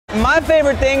My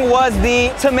favorite thing was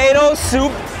the tomato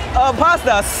soup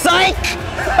pasta. Psych!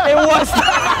 It was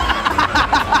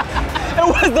it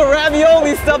was the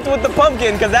ravioli stuffed with the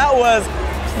pumpkin, because that was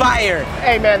fire.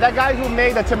 Hey man, that guy who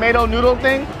made the tomato noodle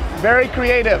thing, very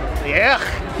creative. Yeah.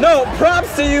 No,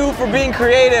 props to you for being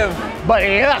creative. But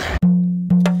yeah.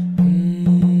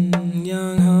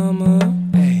 Young Hummer,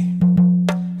 hey.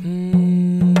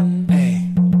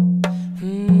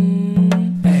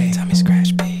 Hey. Tommy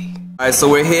Scratch B. Alright, so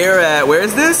we're here at, where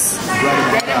is this?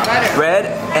 Bread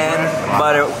and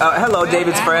butter. Hello,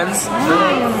 David's friends.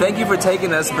 Thank you for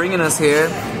bringing us here.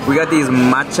 We got these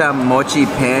matcha mochi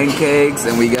pancakes,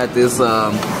 and we got this,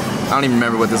 I don't even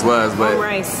remember what this was, but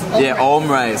rice. Yeah, om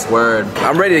rice. Word.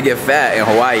 I'm ready to get fat in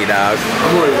Hawaii, dog.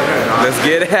 Let's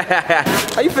get it.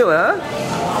 How you feeling, huh?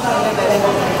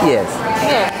 Yes.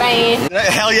 Yeah, fine.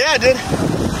 Hell yeah, dude.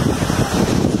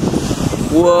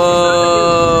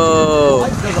 Whoa.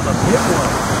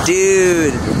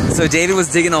 Dude. So David was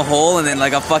digging a hole, and then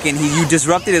like you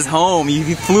disrupted his home.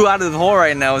 He flew out of the hole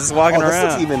right now, just walking around.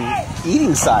 This is even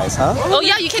eating size, huh? Oh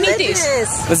yeah, you can eat these.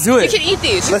 Let's do it. You can eat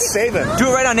these. Let's save it. Do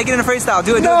it right now, naked and afraid style.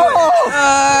 Do it, do No! it.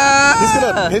 He's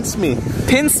gonna pinch me.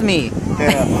 Pinch me.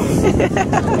 Yeah.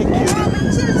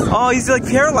 Oh, he's like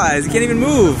paralyzed. He can't even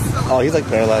move. Oh, he's like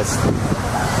paralyzed.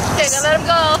 Okay, now let him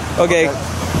go. Okay.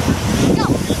 Go.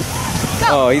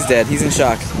 Oh, he's dead. He's in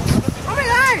shock. Oh my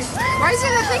gosh. Why is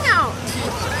there the thing out?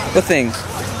 What thing?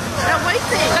 That white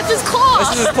thing. That's his claw.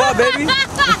 That's his claw, baby.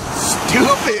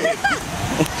 Stupid.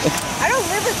 I don't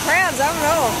live with crabs. I don't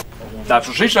know. That's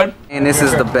what she said. And this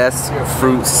is the best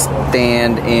fruit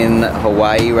stand in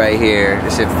Hawaii right here.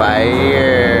 This shit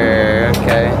fire.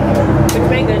 Okay. Which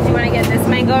mango? Do you want to get this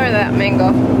mango or that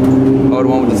mango? Oh, the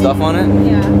one with the stuff on it?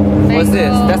 Yeah. Mango. What's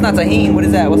this? That's not tahine. What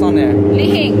is that? What's on there?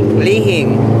 Lihing.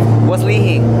 Lihing. What's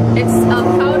lihing? It's a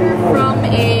powder from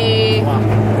a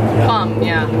plum.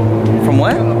 Yeah. From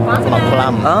what? Plum.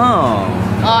 Plum. Oh.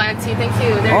 Oh, Auntie, thank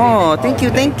you. There Oh, thank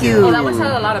you, thank you. Oh, that one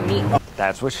had a lot of meat.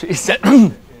 That's what she said.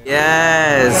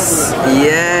 Yes,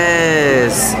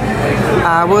 yes.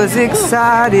 I was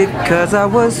excited because I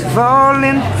was falling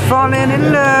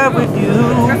in love with you.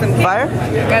 Fire?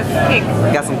 Got some kick.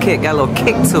 Got some kick, got a little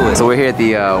kick to it. So we're here at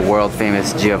the world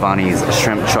famous Giovanni's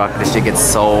shrimp truck. This shit gets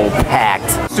so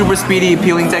packed. Super speedy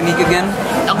peeling technique again.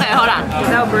 Okay, hold on.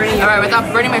 Without burning. All right,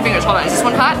 without burning my fingers. Hold on. Is this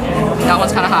one hot? That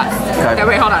one's kind of hot. Okay,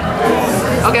 wait, hold on.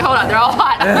 Okay, hold on. They're all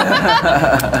hot.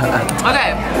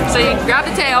 Okay, so you grab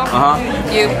the tail.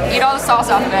 You eat all the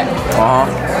sauce off of it.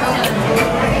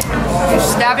 You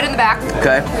stab it in the back.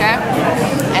 Okay. Okay.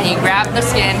 And you grab the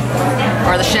skin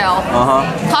or the shell.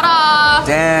 Ta-da!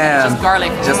 Damn. Just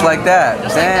garlic. Just like that.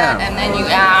 Just Damn. like that, and then you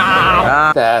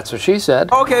That's what she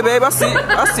said. Okay, babe. I see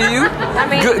you. I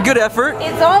mean, Good effort.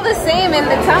 it's all the same in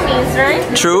the tummies,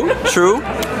 right? True.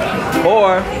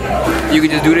 Or you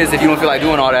could just do this if you don't feel like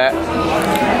doing all that.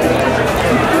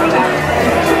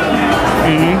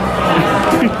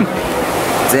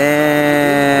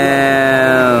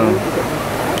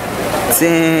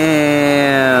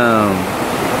 Damn.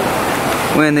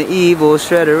 When the evil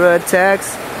shredder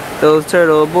attacks, those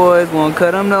turtle boys won't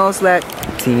cut them no slack.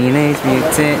 Teenage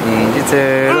Mutant Ninja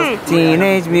Turtles.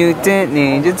 Teenage Mutant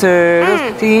Ninja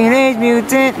Turtles. Teenage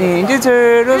Mutant Ninja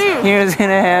Turtles. Here's in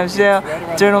a half shell.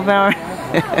 Turtle power.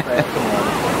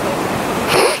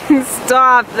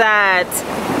 Stop that.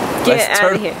 Get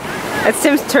out of here. That's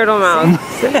Tim's turtle mouth.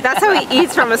 That's how he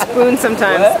eats, from a spoon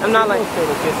sometimes. I'm not like...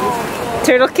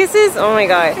 Turtle kisses? Oh my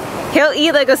god. He'll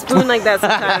eat like a spoon like that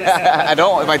sometimes. I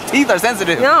don't. My teeth are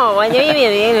sensitive. No.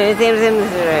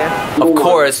 Of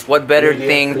course, what better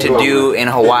thing to do in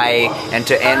Hawaii and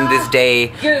to end this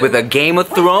day with a Game of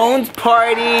Thrones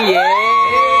party? Yay!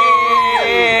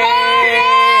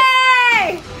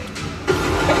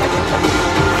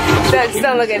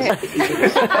 Don't look at him.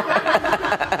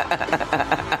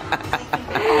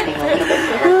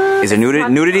 Is there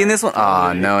nudity in this one?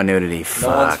 Oh, no nudity. Fuck.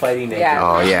 No one's fighting naked. Yeah.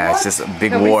 Oh yeah, it's just a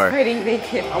big war. Fighting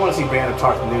naked. I want to see Brandon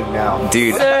talk nude now.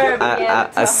 Dude,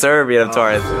 a Serbian of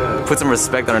Taurus. Put some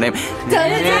respect on her name.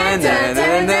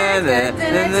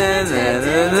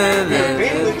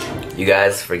 You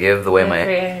guys, forgive the way my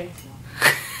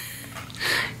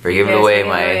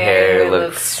hair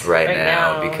looks right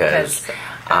now because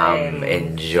I'm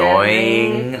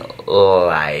enjoying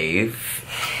life.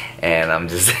 And I'm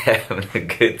just having a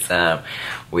good time.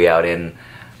 We out in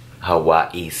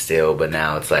Hawaii still, but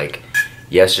now it's like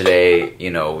yesterday,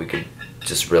 you know, we could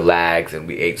just relax and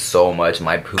we ate so much.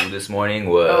 My poo this morning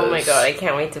was... Oh my god, I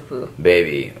can't wait to poo.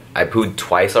 Baby, I pooed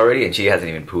twice already and she hasn't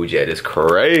even pooed yet. It's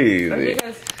crazy.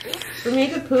 For me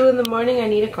to poo in the morning, I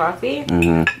need a coffee.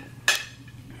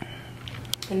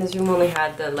 And this room only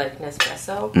had the like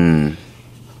Nespresso. Mm.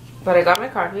 But I got my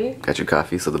coffee. Got your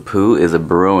coffee. So the poo is a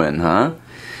brewing, huh?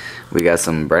 We got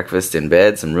some breakfast in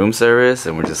bed, some room service,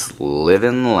 and we're just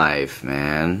living life,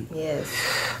 man. Yes.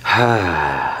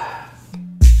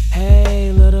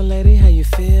 Hey, little lady, how you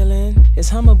feeling? It's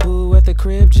Humaboo at the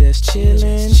crib, just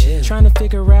chilling. Trying to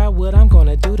figure out what I'm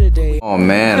gonna do today. Oh,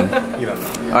 man. You don't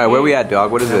know. All right, where we at,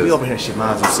 dog? What is We this? over here at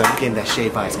Shimazu, son. We getting that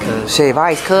shave ice, cuz. Shave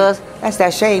ice, cuz. That's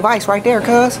that shave ice right there,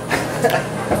 cuz. Ooh,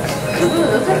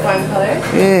 those are fun colors.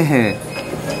 Yeah.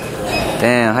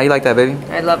 Damn, how you like that, baby?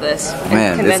 I love this.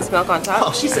 Man, And condensed milk on Oh,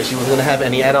 top. she said she wasn't gonna have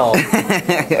any at all.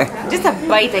 Just a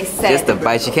bite, they said. Just a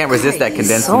bite. She can't resist that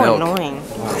condensed so milk. annoying.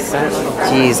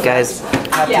 Jeez, guys.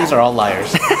 These are all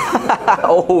liars.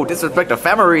 Oh, disrespect the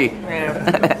family.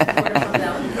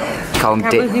 Call him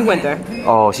Can't believe you went there.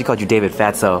 Oh, she called you David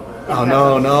Fatso. Oh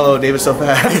no, no, David's so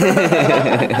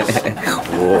fast.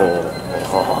 Whoa.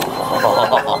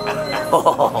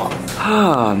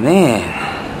 Oh, man.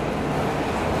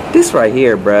 This right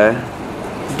here, bruh.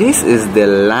 This is the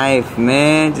life,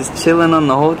 man. Just chilling on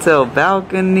the hotel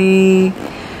balcony,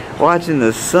 watching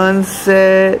the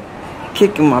sunset,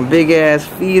 kicking my big ass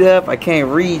feet up. I can't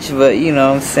reach, but you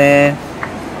know what I'm saying.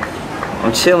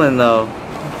 I'm chilling though.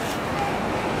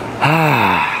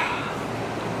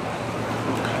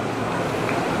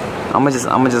 I'ma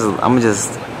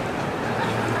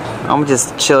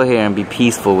just chill here and be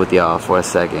peaceful with y'all for a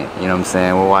second. You know what I'm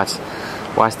saying? We'll watch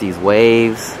these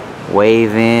waves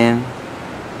wave in.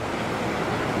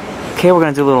 Okay, we're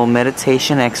gonna do a little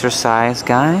meditation exercise,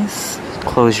 guys.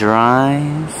 Close your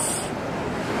eyes.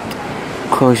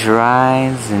 Close your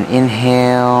eyes and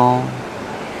inhale.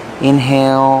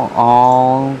 Inhale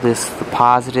all this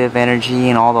positive energy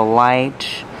and all the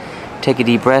light. Take a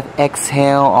deep breath.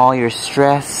 Exhale all your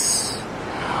stress,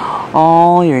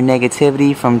 all your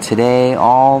negativity from today,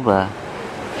 all the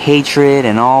hatred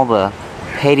and all the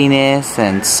pettiness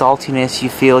and saltiness you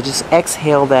feel. Just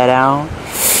exhale that out.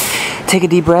 Take a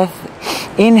deep breath.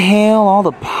 Inhale all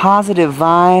the positive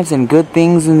vibes and good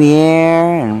things in the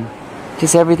air and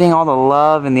just everything, all the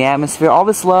love in the atmosphere. All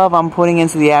this love I'm putting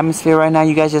into the atmosphere right now.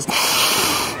 You guys just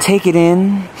take it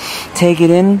in. Take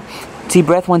it in. Deep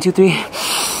breath. 1, 2, 3.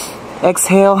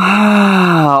 Exhale.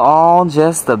 All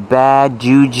just the bad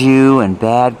juju and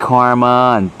bad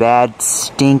karma and bad,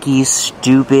 stinky,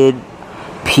 stupid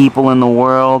people in the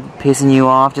world pissing you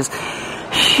off. Just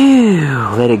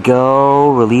let it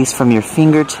go. Release from your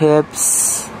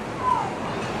fingertips.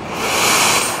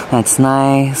 That's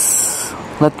nice.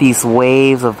 Let these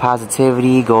waves of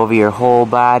positivity go over your whole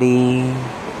body,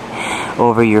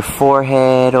 over your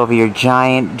forehead, over your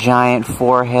giant, giant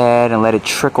forehead, and let it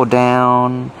trickle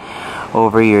down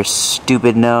over your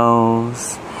stupid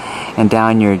nose and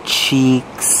down your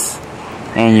cheeks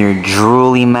and your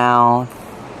drooly mouth,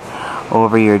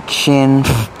 over your chin,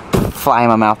 fly in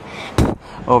my mouth,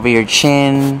 over your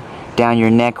chin, down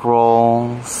your neck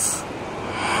rolls,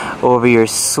 over your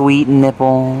sweet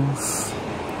nipples,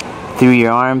 through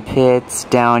your armpits,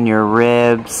 down your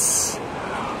ribs,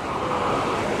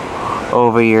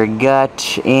 over your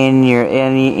gut, in your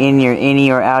innie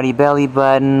or outie belly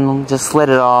button. Just let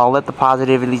it all, let the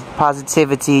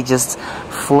positivity just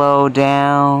flow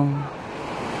down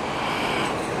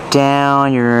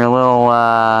your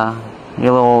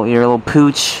little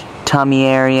pooch tummy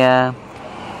area,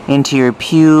 into your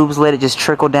pubes. Let it just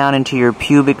trickle down into your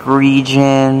pubic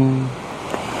region.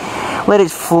 Let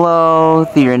it flow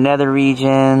through your nether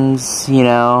regions, you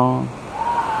know,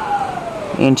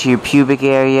 into your pubic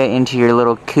area, into your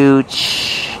little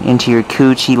cooch, into your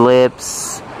coochie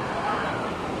lips,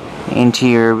 into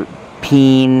your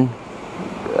peen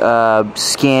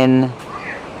skin,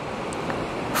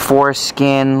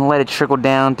 foreskin. Let it trickle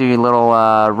down through your little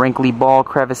wrinkly ball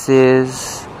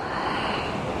crevices,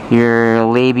 your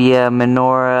labia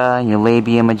minora, your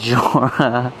labia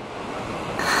majora.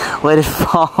 Let it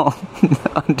fall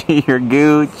onto your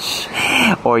gooch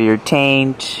or your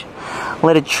taint.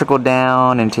 Let it trickle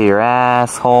down into your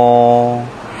asshole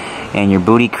and your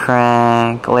booty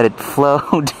crack. Let it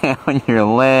flow down your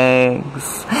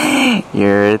legs,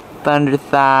 your thunder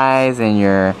thighs, and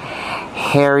your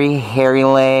hairy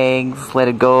legs. Let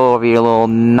it go over your little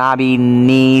knobby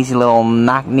knees, your little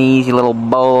knock knees, your little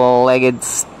bow-legged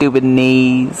stupid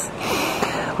knees.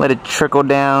 Let it trickle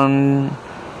down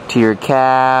to your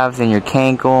calves and your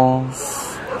cankles.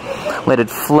 Let it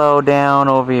flow down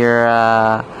over your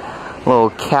little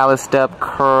calloused up,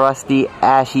 crusty,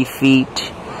 ashy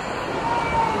feet.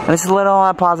 And just let all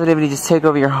that positivity just take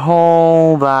over your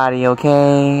whole body,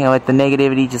 okay? And let the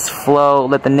negativity just flow.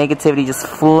 Let the negativity just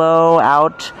flow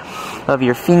out of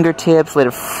your fingertips. Let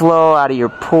it flow out of your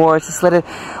pores. Just let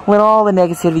all the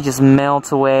negativity just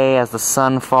melt away as the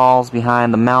sun falls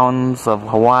behind the mountains of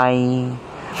Hawaii.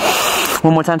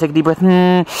 One more time, take a deep breath.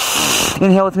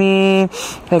 Inhale with me.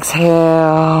 Exhale.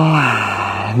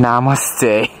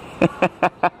 Namaste.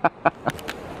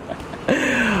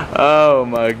 Oh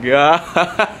my God.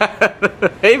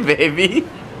 Hey baby.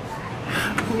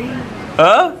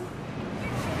 Huh?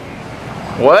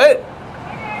 What?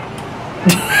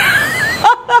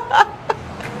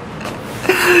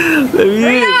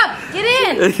 Hurry up! Get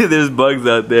in! There's bugs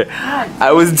out there.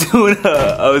 I was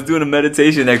doing a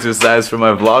meditation exercise for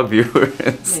my vlog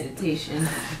viewers. Meditation.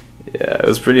 Yeah, it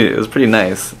was pretty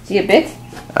nice. Did you get bit?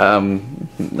 I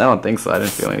don't think so. I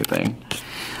didn't feel anything.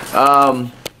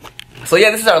 So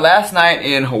yeah, this is our last night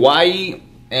in Hawaii,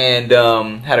 and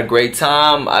had a great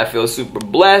time. I feel super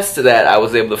blessed that I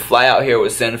was able to fly out here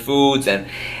with Send Foods and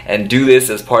do this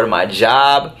as part of my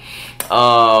job.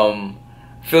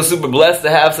 Feel super blessed to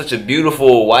have such a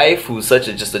beautiful wife who's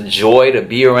just a joy to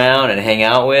be around and hang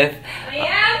out with. I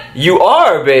am? You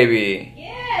are, baby.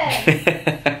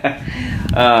 Yeah.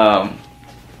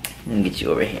 Let me get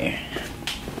you over here.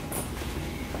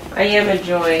 I am a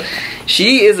joy.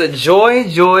 She is a joy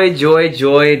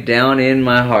down in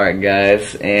my heart,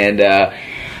 guys. And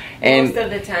most of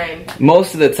the time.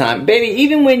 Most of the time, baby.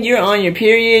 Even when you're on your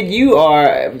period, you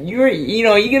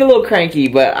get a little cranky,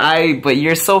 but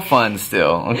you're so fun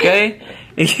still. Okay.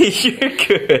 You're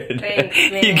good. Thanks,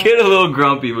 man. You get a little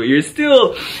grumpy, but you're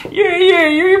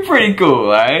pretty cool,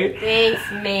 alright? Thanks,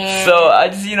 man. So I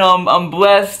just, I'm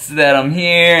blessed that I'm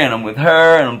here and I'm with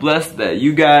her, and I'm blessed that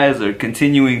you guys are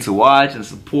continuing to watch and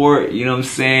support. You know what I'm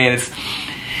saying?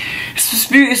 It's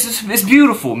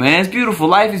beautiful, man. It's beautiful.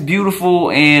 Life is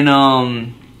beautiful,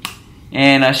 and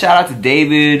shout out to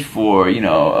David for,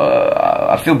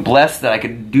 I feel blessed that I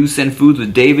could do Send Foods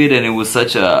with David, and it was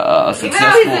such a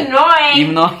successful.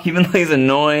 Even though he's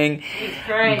annoying. He's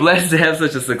great. Blessed to have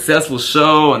such a successful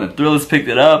show, and the Thrillers picked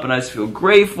it up, and I just feel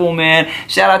grateful, man.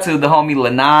 Shout out to the homie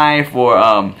Lanai for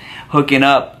hooking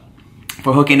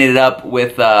it up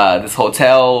with this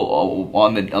hotel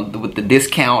with the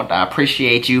discount. I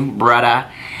appreciate you, brother.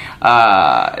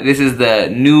 This is the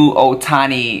new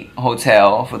Otani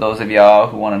Hotel, for those of y'all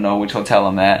who want to know which hotel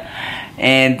I'm at.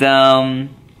 And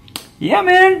yeah,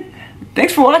 man,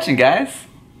 thanks for watching, guys.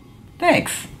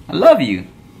 Thanks. I love you.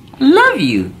 I love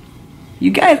you.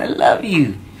 You guys, I love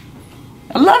you.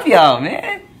 I love y'all,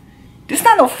 man. This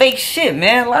not no fake shit,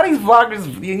 man. A lot of these vloggers,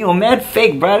 mad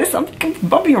fake, bro.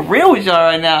 I'm being real with y'all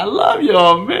right now. I love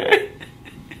y'all, man.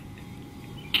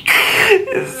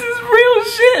 This is real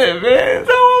shit, man. That's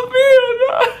how I feel,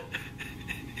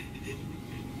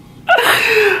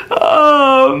 dog.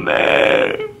 Oh,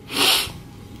 man.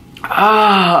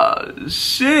 Ah,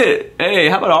 shit. Hey,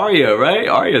 how about Arya, right?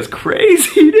 Arya's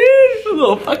crazy, dude. A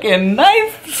little fucking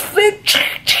knife split.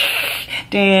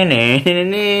 No,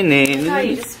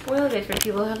 you just spoiled it for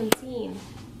people who haven't seen.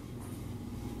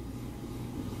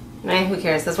 Nah, who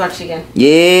cares? Let's watch it again.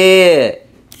 Yeah.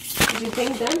 Did you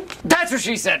think then? That's what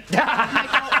she said.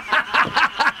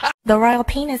 The royal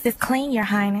penis is clean, Your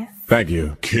Highness. Thank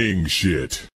you. King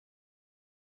shit.